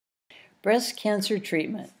Breast cancer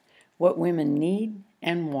treatment, what women need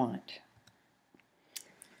and want.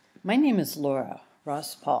 My name is Laura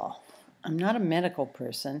Ross Paul. I'm not a medical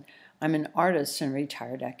person. I'm an artist and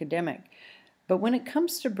retired academic. But when it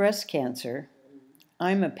comes to breast cancer,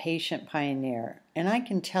 I'm a patient pioneer, and I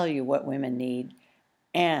can tell you what women need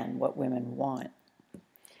and what women want.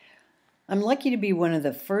 I'm lucky to be one of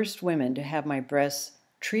the first women to have my breasts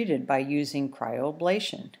treated by using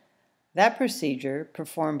cryoablation. That procedure,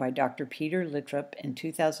 performed by Dr. Peter Littrup in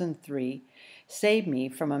 2003, saved me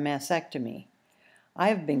from a mastectomy. I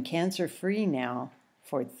have been cancer-free now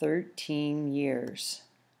for 13 years.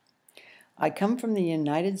 I come from the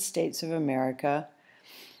United States of America,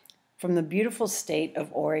 from the beautiful state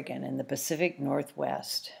of Oregon in the Pacific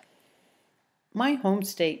Northwest. My home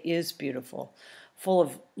state is beautiful, full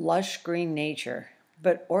of lush green nature.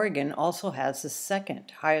 But Oregon also has the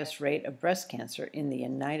second highest rate of breast cancer in the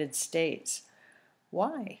United States.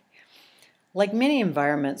 Why? Like many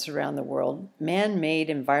environments around the world, man-made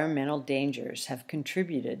environmental dangers have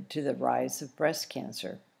contributed to the rise of breast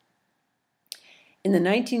cancer. In the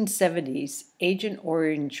 1970s, Agent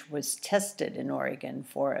Orange was tested in Oregon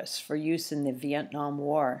forests for use in the Vietnam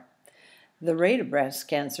War. The rate of breast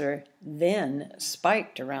cancer then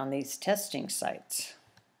spiked around these testing sites.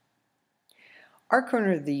 Our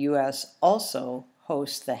corner of the U.S. also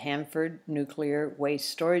hosts the Hanford Nuclear Waste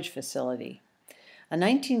Storage Facility. A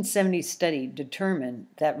 1970 study determined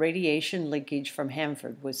that radiation leakage from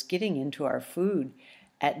Hanford was getting into our food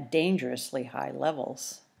at dangerously high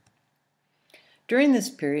levels. During this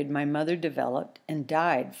period, my mother developed and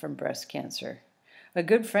died from breast cancer. A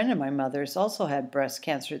good friend of my mother's also had breast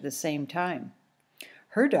cancer at the same time.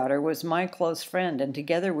 Her daughter was my close friend, and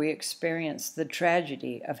together we experienced the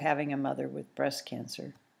tragedy of having a mother with breast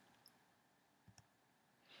cancer.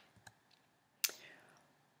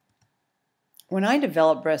 When I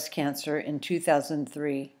developed breast cancer in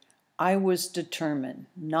 2003, I was determined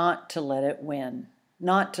not to let it win,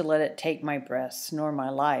 not to let it take my breasts nor my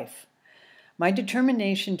life. My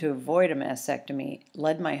determination to avoid a mastectomy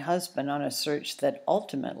led my husband on a search that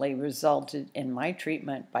ultimately resulted in my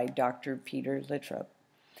treatment by Dr. Peter Littrup.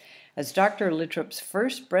 As Dr. Littrup's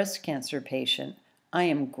first breast cancer patient, I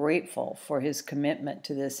am grateful for his commitment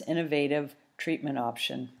to this innovative treatment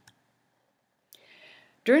option.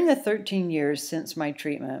 During the 13 years since my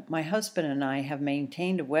treatment, my husband and I have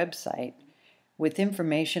maintained a website with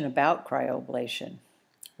information about cryoablation.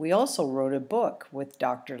 We also wrote a book with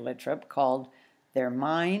Dr. Littrup called They're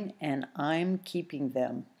Mine and I'm Keeping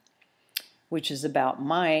Them, which is about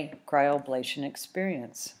my cryoablation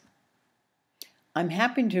experience. I'm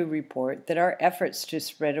happy to report that our efforts to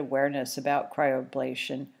spread awareness about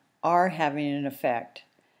cryoablation are having an effect.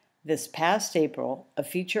 This past April, a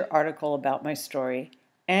feature article about my story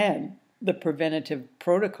and the preventative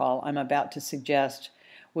protocol I'm about to suggest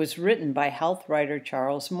was written by health writer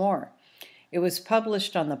Charles Moore. It was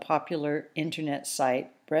published on the popular internet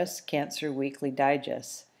site Breast Cancer Weekly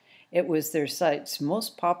Digest. It was their site's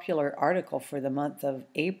most popular article for the month of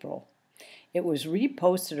April. It was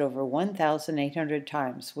reposted over 1,800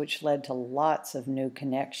 times, which led to lots of new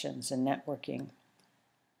connections and networking.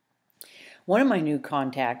 One of my new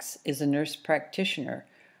contacts is a nurse practitioner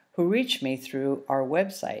who reached me through our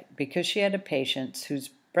website because she had a patient whose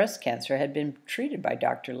breast cancer had been treated by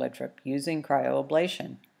Dr. Littrup using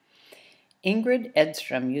cryoablation. Ingrid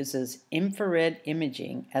Edstrom uses infrared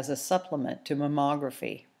imaging as a supplement to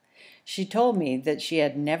mammography. She told me that she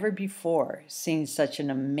had never before seen such an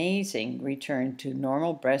amazing return to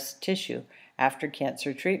normal breast tissue after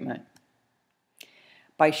cancer treatment.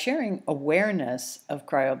 By sharing awareness of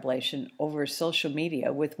cryoablation over social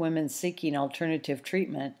media with women seeking alternative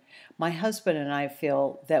treatment, my husband and I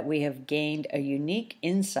feel that we have gained a unique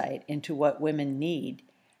insight into what women need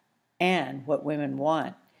and what women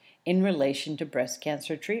want in relation to breast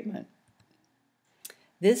cancer treatment.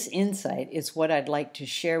 This insight is what I'd like to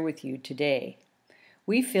share with you today.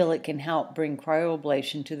 We feel it can help bring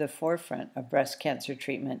cryoablation to the forefront of breast cancer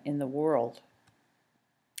treatment in the world.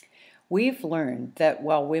 We've learned that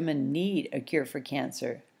while women need a cure for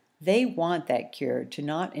cancer, they want that cure to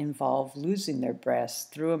not involve losing their breasts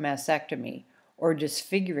through a mastectomy or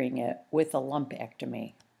disfiguring it with a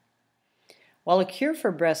lumpectomy. While a cure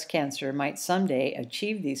for breast cancer might someday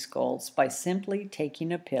achieve these goals by simply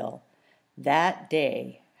taking a pill, that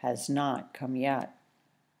day has not come yet.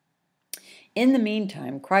 In the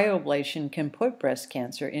meantime, cryoablation can put breast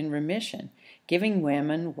cancer in remission, giving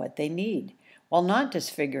women what they need, while not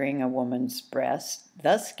disfiguring a woman's breast,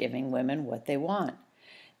 thus giving women what they want.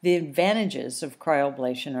 The advantages of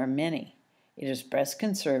cryoablation are many. It is breast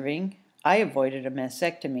conserving. I avoided a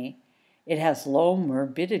mastectomy. It has low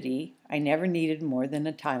morbidity. I never needed more than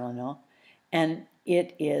a Tylenol. And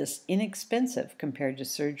it is inexpensive compared to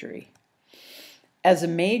surgery. As a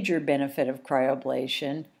major benefit of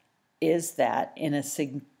cryoablation is that in a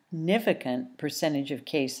significant percentage of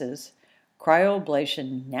cases,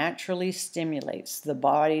 cryoablation naturally stimulates the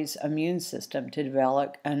body's immune system to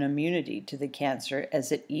develop an immunity to the cancer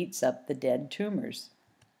as it eats up the dead tumors.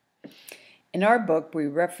 In our book, we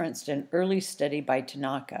referenced an early study by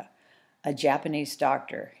Tanaka, a Japanese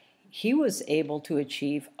doctor. He was able to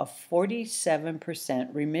achieve a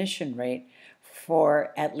 47% remission rate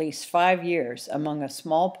for at least 5 years among a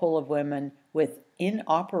small pool of women with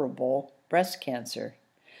inoperable breast cancer.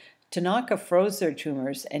 Tanaka froze their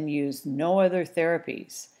tumors and used no other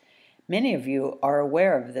therapies. Many of you are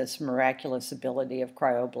aware of this miraculous ability of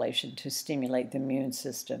cryoablation to stimulate the immune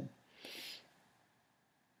system.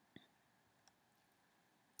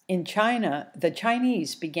 In China, the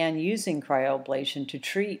Chinese began using cryoablation to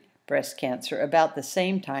treat breast cancer about the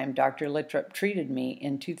same time Dr. Littrup treated me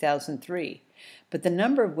in 2003. But the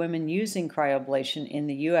number of women using cryoablation in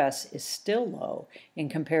the U.S. is still low in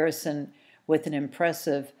comparison with an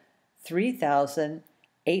impressive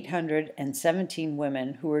 3,817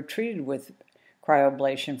 women who were treated with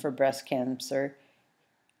cryoablation for breast cancer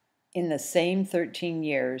in the same 13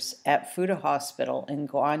 years at Fuda Hospital in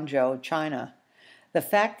Guangzhou, China. The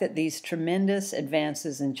fact that these tremendous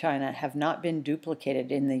advances in China have not been duplicated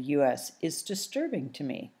in the U.S. is disturbing to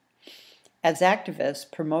me. As activists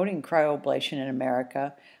promoting cryoablation in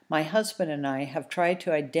America, my husband and I have tried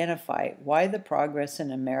to identify why the progress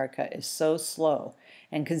in America is so slow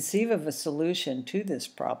and conceive of a solution to this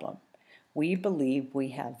problem. We believe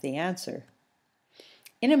we have the answer.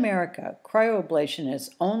 In America, cryoablation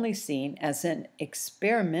is only seen as an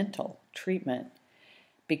experimental treatment.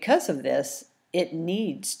 Because of this, it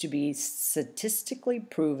needs to be statistically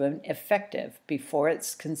proven effective before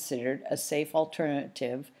it's considered a safe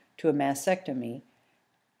alternative to a mastectomy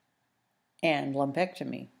and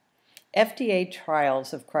lumpectomy. FDA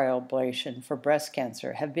trials of cryoablation for breast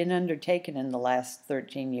cancer have been undertaken in the last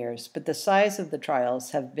 13 years, but the size of the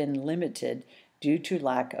trials have been limited due to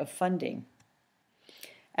lack of funding.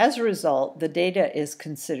 As a result, the data is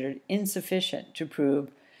considered insufficient to prove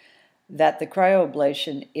that the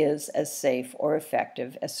cryoablation is as safe or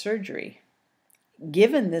effective as surgery.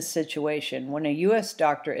 Given this situation, when a U.S.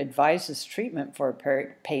 doctor advises treatment for a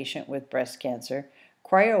patient with breast cancer,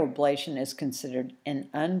 cryoablation is considered an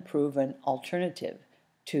unproven alternative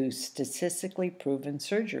to statistically proven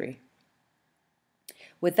surgery.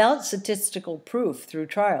 Without statistical proof through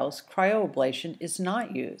trials, cryoablation is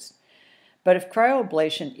not used. But if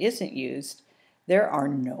cryoablation isn't used, there are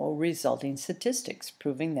no resulting statistics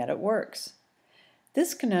proving that it works.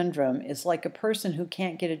 This conundrum is like a person who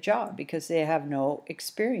can't get a job because they have no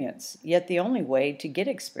experience, yet the only way to get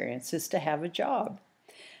experience is to have a job.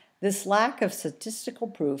 This lack of statistical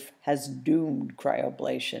proof has doomed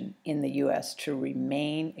cryoablation in the U.S. to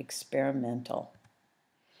remain experimental.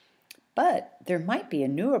 But there might be a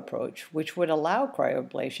new approach which would allow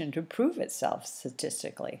cryoablation to prove itself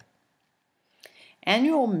statistically.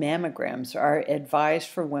 Annual mammograms are advised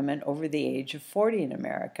for women over the age of 40 in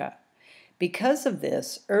America. Because of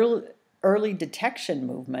this early detection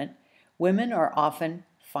movement, women are often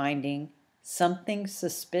finding something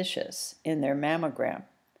suspicious in their mammogram.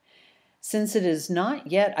 Since it is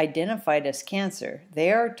not yet identified as cancer,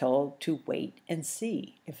 they are told to wait and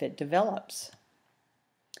see if it develops.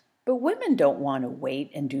 But women don't want to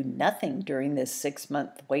wait and do nothing during this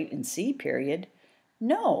 6-month wait and see period.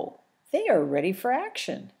 No. They are ready for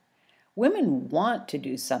action. Women want to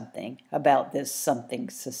do something about this something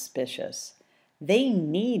suspicious. They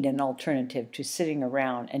need an alternative to sitting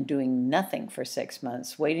around and doing nothing for 6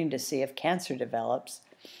 months, waiting to see if cancer develops.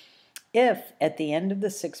 If, at the end of the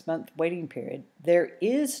 6-month waiting period, there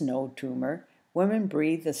is no tumor, women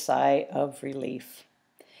breathe a sigh of relief.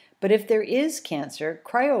 But if there is cancer,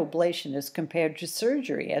 cryoablation is compared to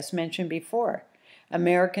surgery, as mentioned before.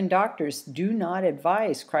 American doctors do not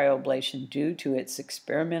advise cryoablation due to its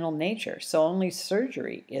experimental nature, so only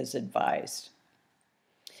surgery is advised.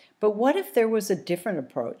 But what if there was a different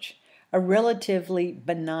approach, a relatively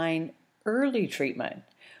benign early treatment,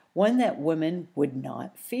 one that women would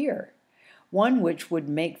not fear, one which would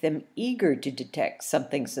make them eager to detect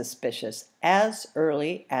something suspicious as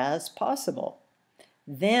early as possible?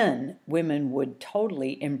 Then women would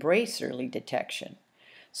totally embrace early detection.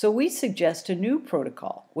 So we suggest a new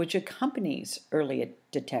protocol which accompanies early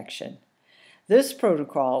detection. This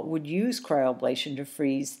protocol would use cryoablation to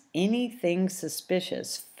freeze anything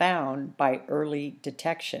suspicious found by early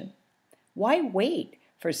detection. Why wait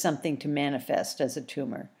for something to manifest as a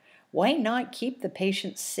tumor? Why not keep the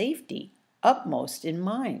patient's safety upmost in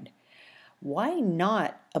mind? Why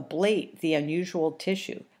not ablate the unusual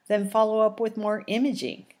tissue, then follow up with more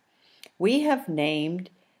imaging? We have named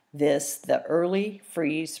this the early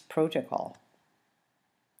freeze protocol.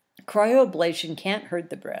 Cryoablation can't hurt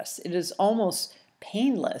the breast. It is almost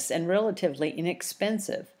painless and relatively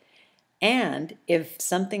inexpensive. And if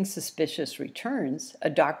something suspicious returns, a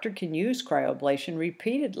doctor can use cryoablation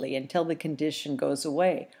repeatedly until the condition goes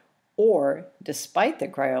away, or, despite the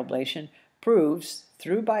cryoablation, proves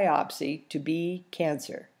through biopsy to be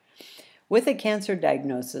cancer. With a cancer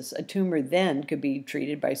diagnosis, a tumor then could be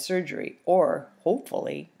treated by surgery or,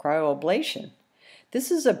 hopefully, cryoablation. This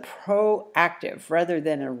is a proactive rather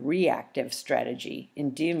than a reactive strategy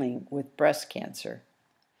in dealing with breast cancer.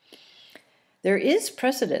 There is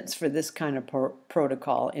precedence for this kind of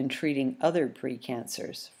protocol in treating other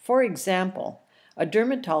precancers. For example, a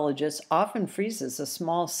dermatologist often freezes a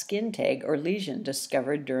small skin tag or lesion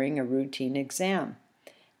discovered during a routine exam.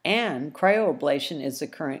 And cryoablation is the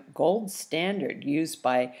current gold standard used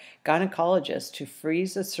by gynecologists to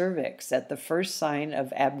freeze a cervix at the first sign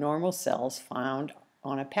of abnormal cells found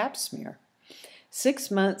on a pap smear.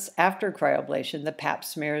 6 months after cryoablation, the pap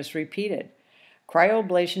smear is repeated.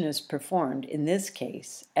 Cryoablation is performed, in this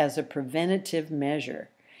case, as a preventative measure.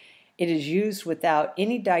 It is used without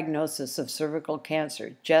any diagnosis of cervical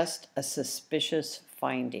cancer, just a suspicious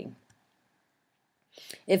finding.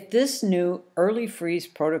 If this new early freeze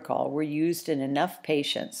protocol were used in enough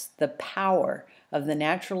patients, the power of the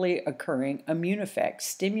naturally occurring immune effect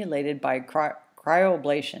stimulated by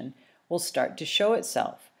cryoablation will start to show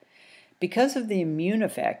itself. Because of the immune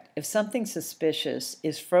effect, if something suspicious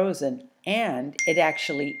is frozen and it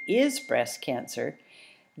actually is breast cancer,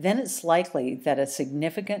 then it's likely that a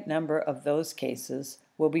significant number of those cases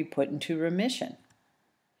will be put into remission.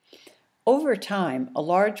 Over time, a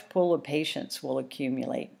large pool of patients will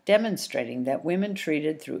accumulate, demonstrating that women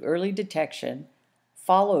treated through early detection,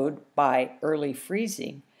 followed by early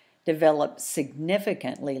freezing, develop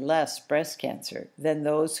significantly less breast cancer than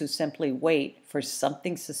those who simply wait for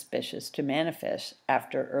something suspicious to manifest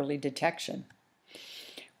after early detection.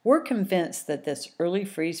 We're convinced that this early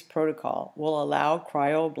freeze protocol will allow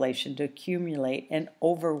cryoablation to accumulate an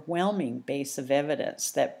overwhelming base of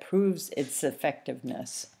evidence that proves its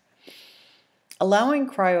effectiveness. Allowing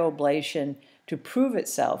cryoablation to prove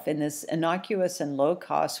itself in this innocuous and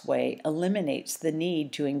low-cost way eliminates the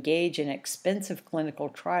need to engage in expensive clinical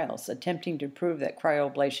trials attempting to prove that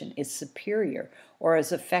cryoablation is superior or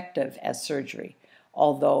as effective as surgery,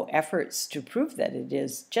 although efforts to prove that it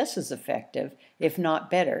is just as effective, if not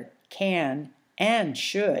better, can and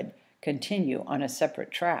should continue on a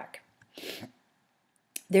separate track.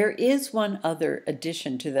 There is one other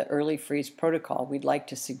addition to the early freeze protocol we'd like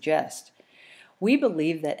to suggest. We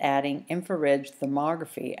believe that adding infrared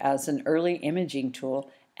thermography as an early imaging tool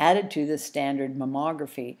added to the standard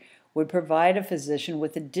mammography would provide a physician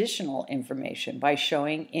with additional information by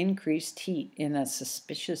showing increased heat in a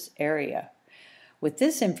suspicious area. With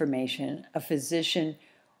this information, a physician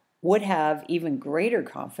would have even greater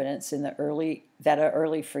confidence in that an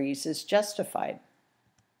early freeze is justified.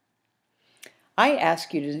 I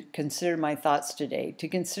ask you to consider my thoughts today, to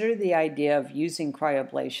consider the idea of using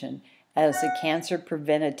cryoablation as a cancer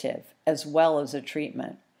preventative as well as a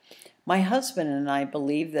treatment. My husband and I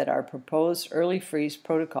believe that our proposed early freeze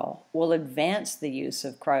protocol will advance the use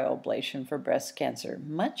of cryoablation for breast cancer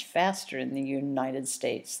much faster in the United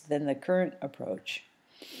States than the current approach.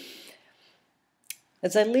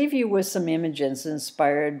 As I leave you with some images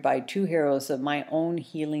inspired by two heroes of my own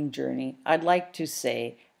healing journey, I'd like to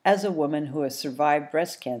say, as a woman who has survived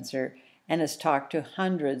breast cancer and has talked to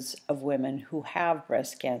hundreds of women who have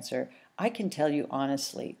breast cancer, I can tell you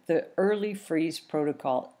honestly, the early freeze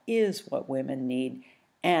protocol is what women need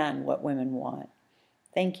and what women want.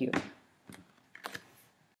 Thank you.